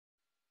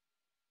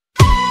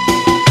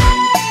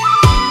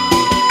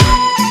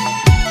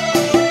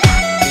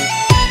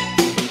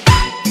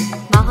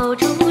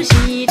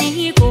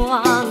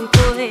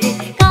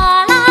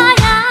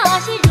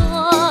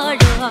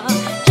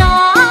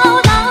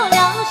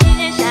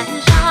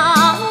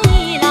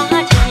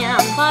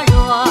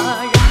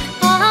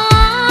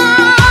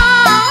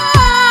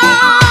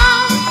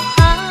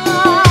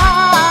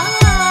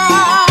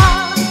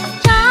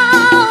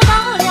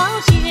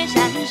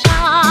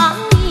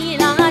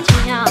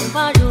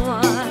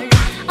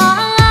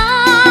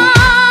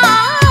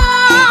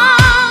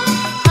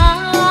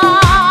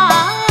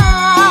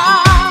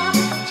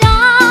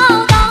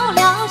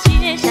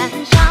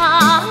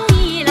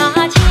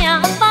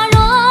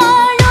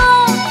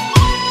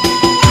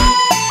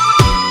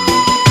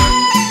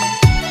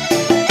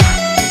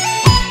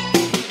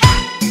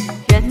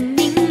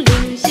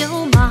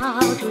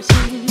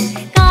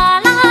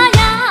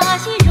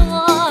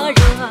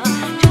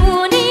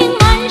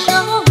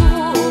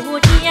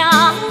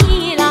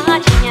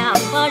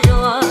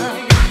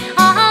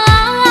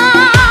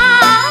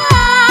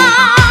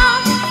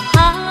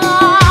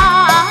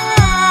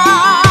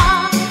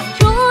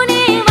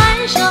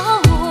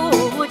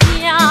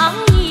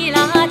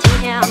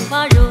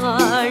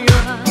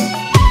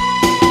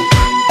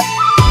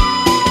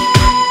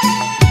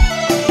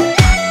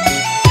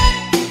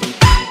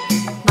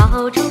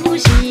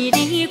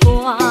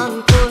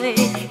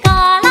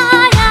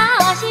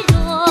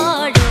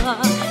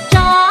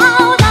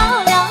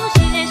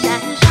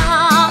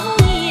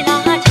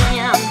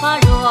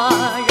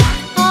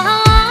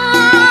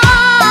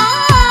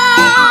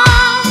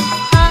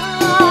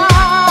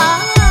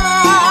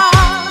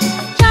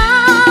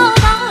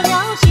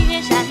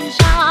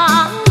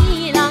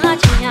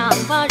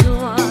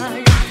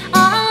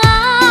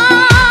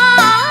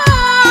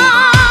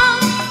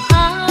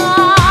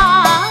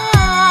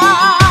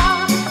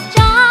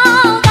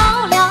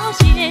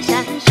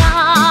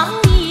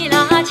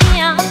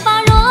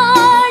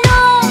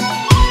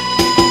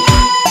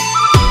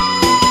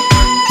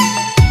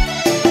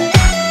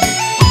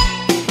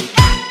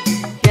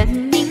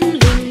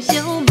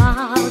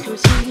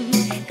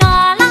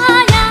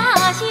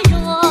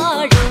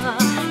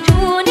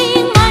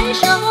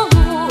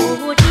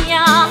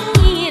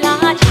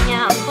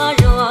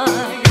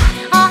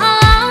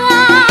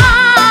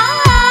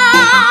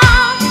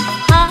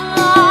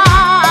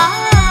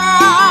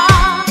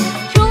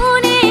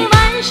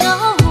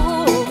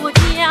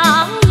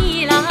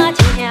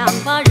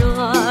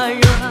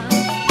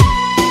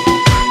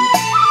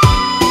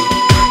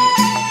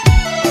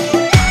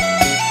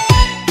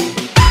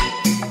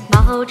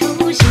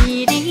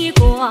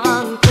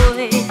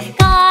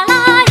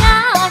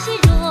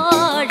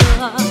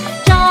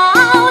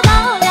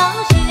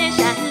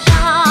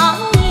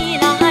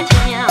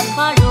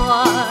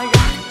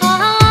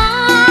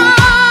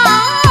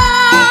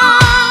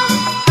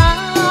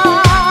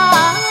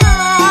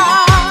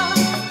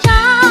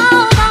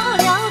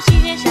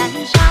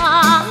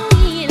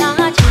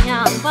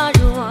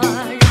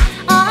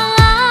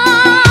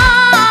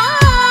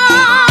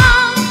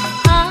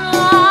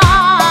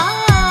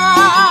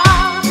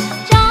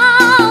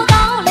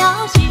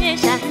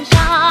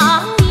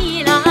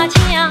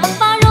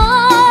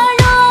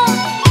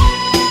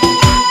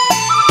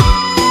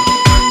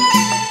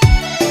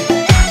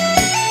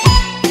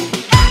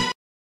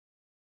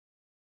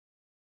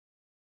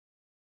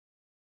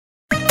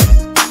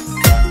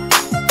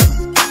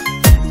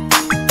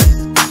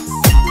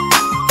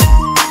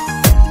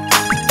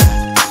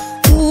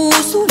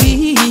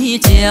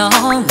将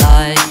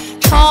来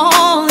长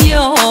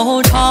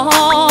又长，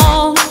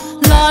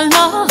蓝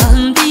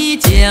蓝的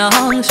江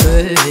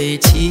水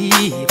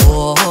起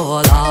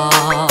波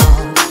浪，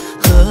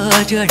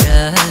和着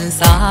人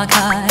撒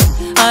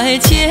开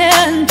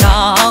千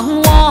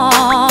丈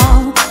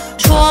望，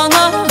船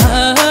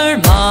儿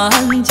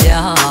满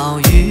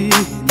江鱼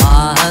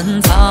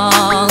满仓，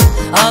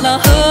啊啦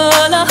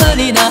呵啦呵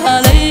哩那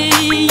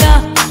嘞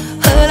呀，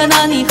呵啦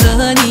那你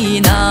呵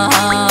你那。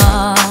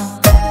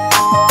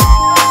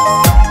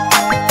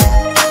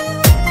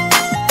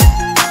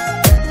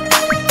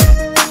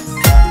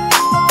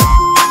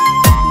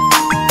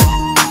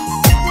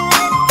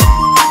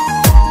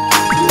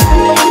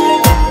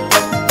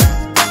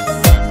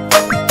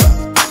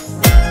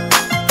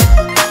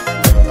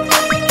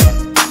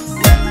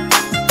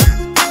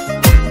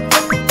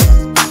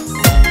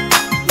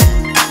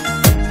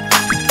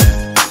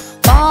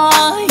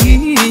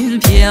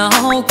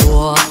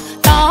过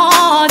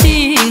大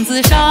顶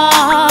子山，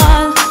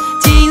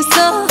金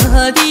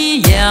色的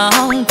阳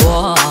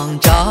光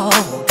照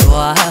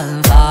转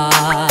繁，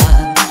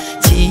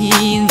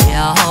轻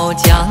描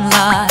将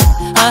来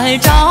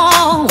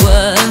张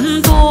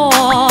稳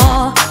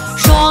舵，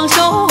双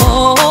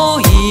手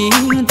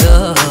赢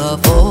得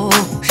丰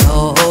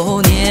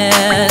收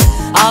年。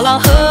啊啦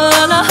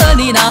呵啦呵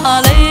哩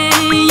那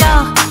嘞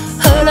呀，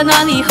呵啦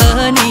那你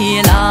呵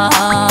你啦。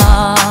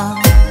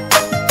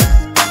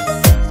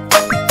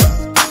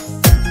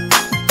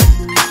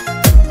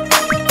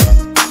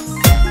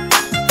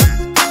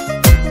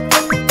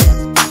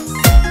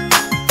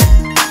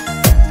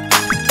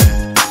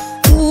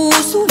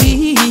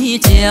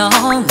将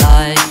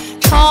来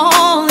长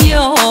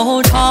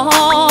又长，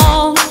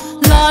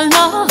蓝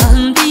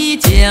蓝的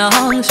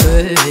江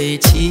水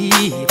起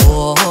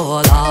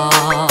波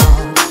浪，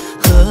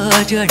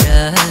和着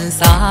人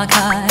撒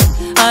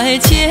开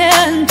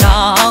千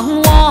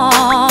丈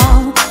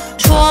望，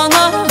船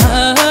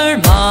儿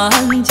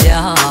满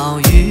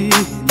江鱼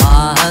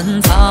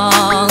满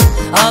仓，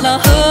啊啦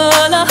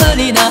呵啦呵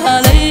哩那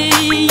嘞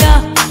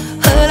呀，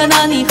呵啦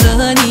那你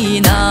呵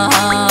你那。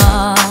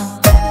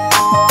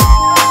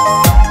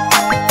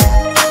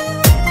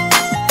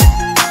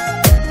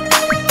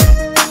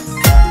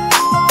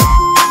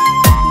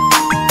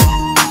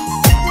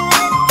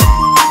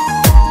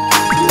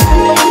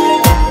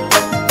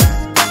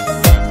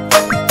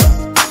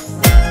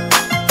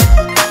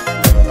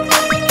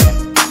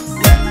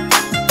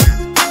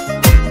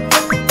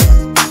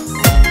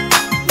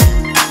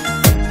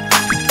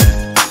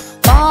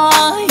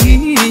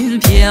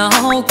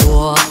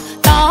过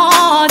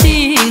大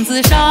顶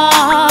子山，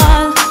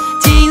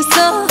金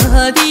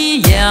色的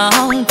阳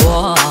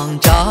光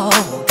照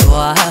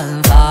转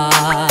繁，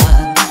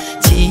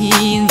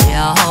轻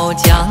描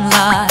将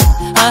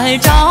来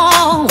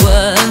张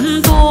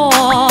稳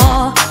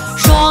舵，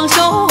双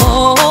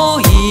手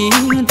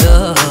赢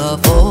得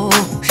丰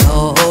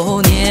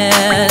收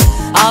年。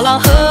啊啦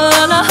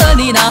呵啦呵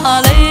哩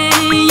那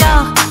嘞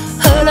呀，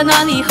呵啦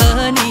那你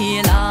呵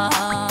你啦。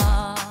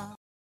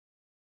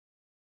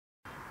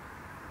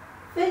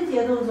分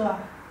解动作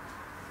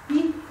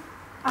，1、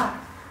2、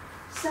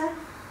3、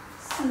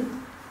4、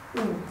5、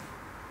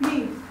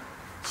6、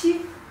7、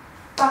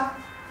8、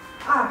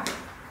2、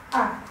2、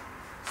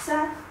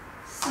3、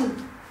4、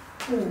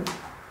5、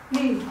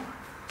6、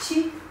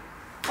7、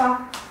8、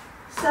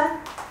3、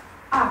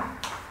2、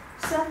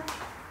3、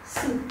4、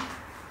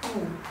5、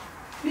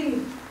6、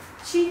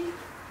7、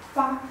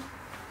8、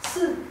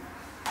4、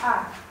2、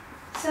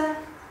3、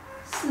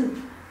4、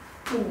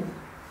5、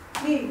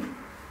6、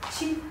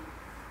7、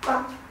8、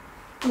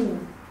5、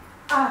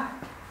2、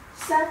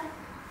3、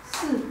4、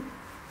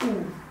5、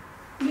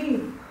6、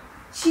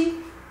7、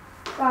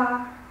8，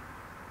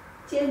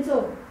间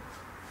奏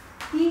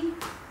，1、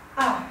2、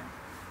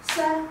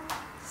3、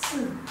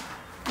4、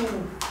5、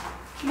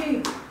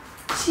6、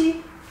7、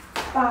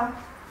8、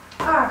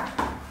2、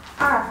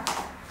2、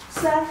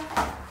3、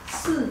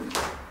4、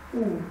5、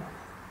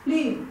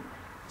6、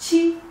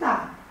7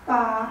打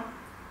8。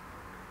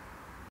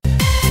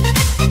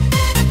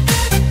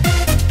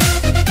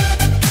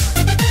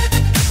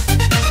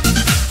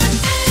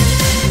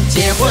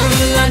结婚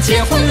啦，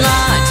结婚啦，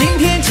今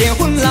天结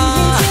婚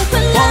啦！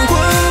黄昏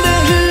的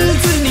日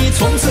子你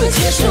从此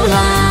结束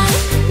啦，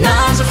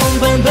拿着红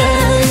本本，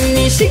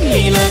你心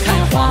里乐开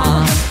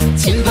花，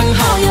亲朋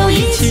好友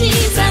一起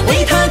在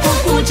为他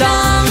鼓掌。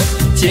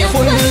结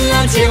婚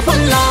啦，结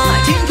婚啦，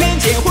今天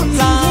结婚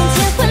啦！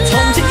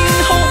从今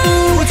后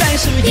不再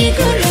是一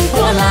个人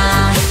过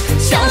啦，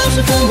孝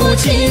顺父母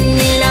亲，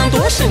你俩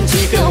多生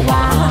几个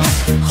娃，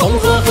红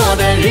火火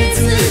的日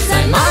子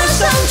在马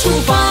上出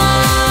发。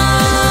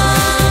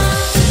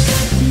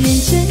人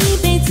这一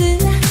辈子，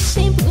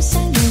谁不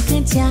想有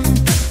个家？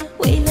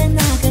为了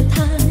那个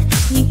他，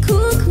你苦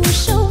苦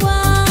守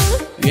望。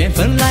缘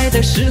分来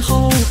的时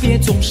候，别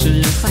总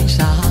是犯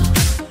傻，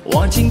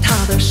握紧他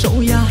的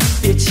手呀，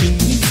别轻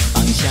易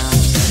放下。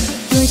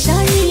多少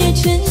日月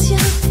春秋，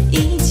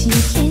一起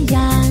天涯，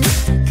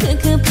磕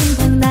磕碰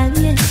碰难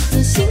免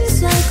有辛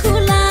酸苦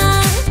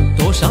辣。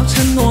多少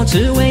承诺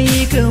只为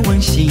一个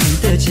温馨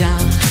的家。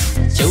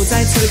就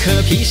在此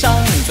刻，披上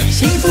最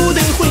幸福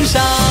的婚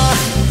纱。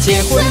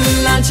结婚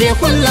啦，结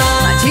婚啦，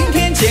今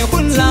天结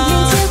婚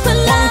啦！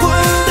黄昏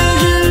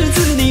的日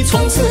子里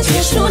从此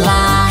结束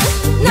啦。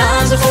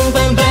拿着红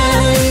本本，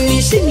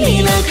你心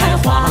里乐开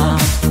花。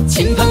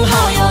亲朋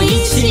好友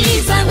一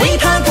起在为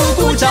他鼓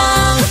鼓掌。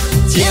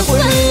结婚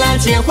啦，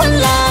结婚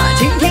啦，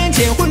今天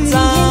结婚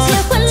啦！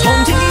从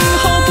今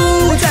后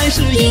不再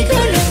是一个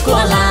人过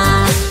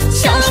啦。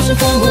孝顺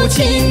父母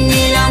亲，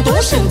你俩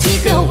多生几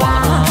个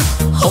娃，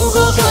红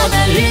火火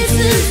的日子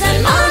在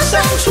马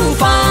上出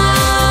发。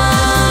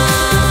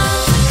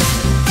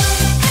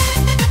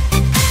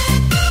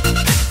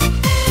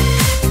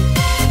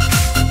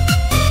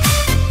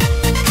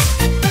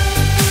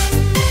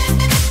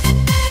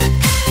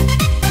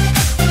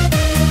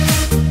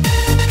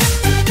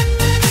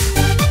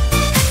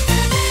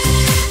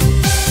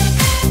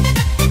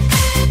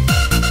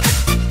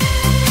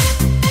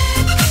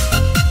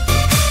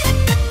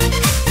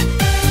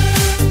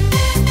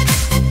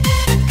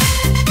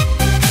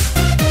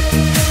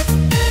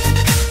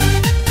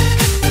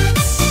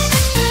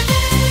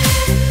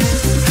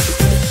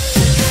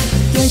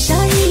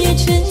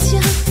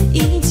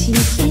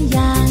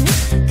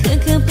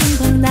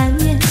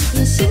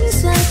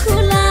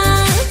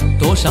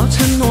多少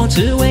承诺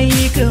只为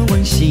一个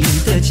温馨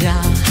的家，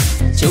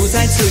就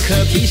在此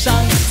刻披上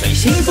最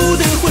幸福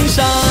的婚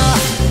纱。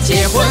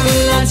结婚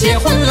啦，结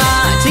婚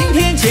啦，今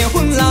天结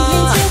婚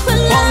啦！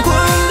黄昏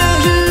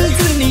的日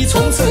子里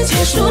从此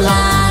结束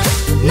啦。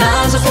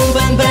拿着红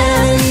本本，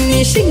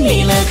你心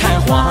里乐开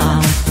花。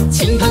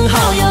亲朋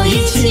好友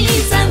一起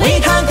在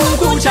为他鼓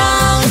鼓掌。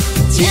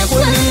结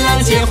婚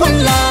啦，结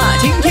婚啦，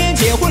今天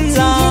结婚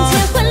啦！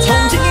从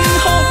今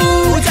后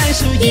不再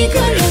是一个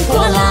人过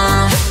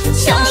啦。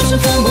孝顺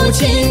父母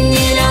亲，